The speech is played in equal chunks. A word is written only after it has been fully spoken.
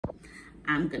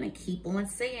I'm going to keep on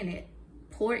saying it.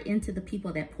 Pour into the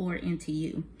people that pour into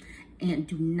you. And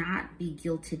do not be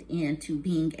guilted into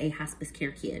being a hospice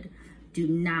care kid. Do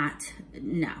not,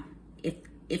 no.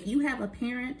 If you have a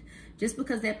parent, just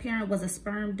because that parent was a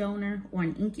sperm donor or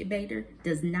an incubator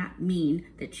does not mean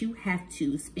that you have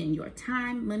to spend your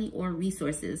time, money, or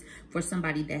resources for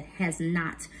somebody that has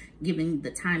not given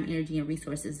the time, energy, and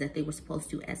resources that they were supposed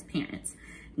to as parents.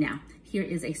 Now, here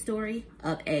is a story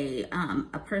of a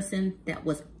person that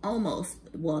was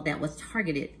that was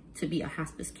targeted to be a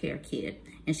hospice care kid.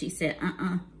 And she said,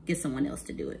 get someone else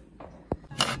to do it.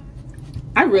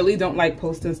 I really don't like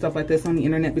posting stuff like this on the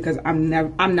internet because I'm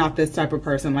not this type of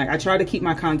person. Like, I try to keep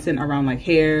my content around like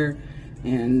hair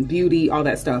and beauty, all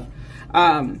that stuff.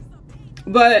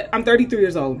 But I'm 33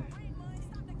 years old.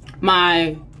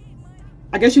 I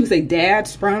guess you could say dad,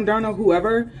 sperm donor,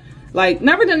 whoever, like,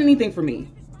 never done anything for me.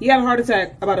 He had a heart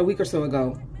attack about a week or so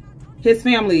ago. His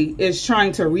family is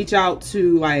trying to reach out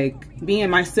to like me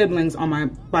and my siblings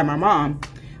by my mom.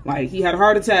 Like, he had a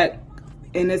heart attack,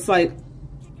 and it's like,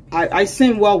 I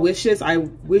send well wishes. I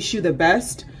wish you the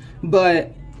best,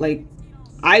 but like,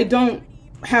 I don't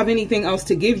have anything else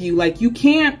to give you. Like, you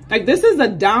can't, like, this is the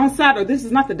downside, or this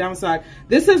is not the downside.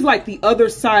 This is like the other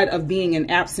side of being an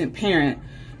absent parent,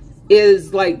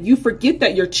 is like, you forget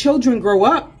that your children grow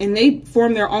up and they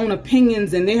form their own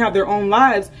opinions and they have their own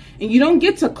lives, and you don't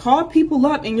get to call people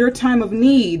up in your time of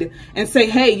need and say,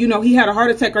 hey, you know, he had a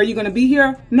heart attack, are you going to be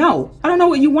here? No, I don't know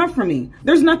what you want from me.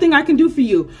 There's nothing I can do for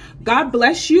you. God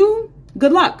bless you.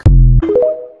 Good luck.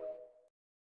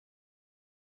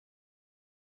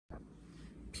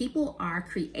 People are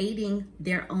creating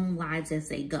their own lives as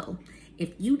they go.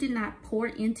 If you did not pour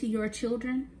into your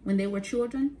children when they were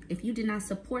children, if you did not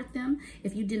support them,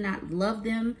 if you did not love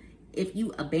them, if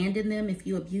you abandoned them, if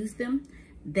you abused them,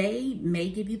 they may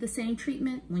give you the same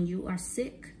treatment when you are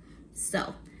sick.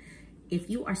 So if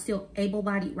you are still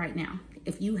able-bodied right now,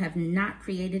 if you have not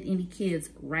created any kids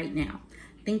right now,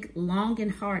 think long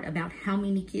and hard about how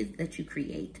many kids that you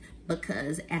create,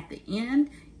 because in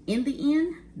the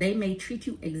end, they may treat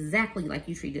you exactly like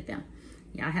you treated them.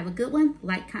 Y'all have a good one.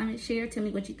 Like, comment, share. Tell me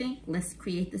what you think. Let's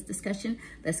create this discussion.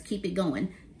 Let's keep it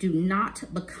going. Do not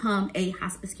become a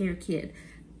hospice care kid.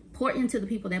 Pour into the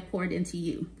people that poured into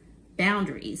you.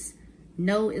 Boundaries.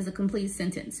 No is a complete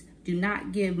sentence. Do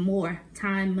not give more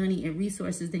time, money, and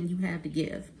resources than you have to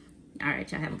give. All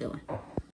right, y'all have a good one.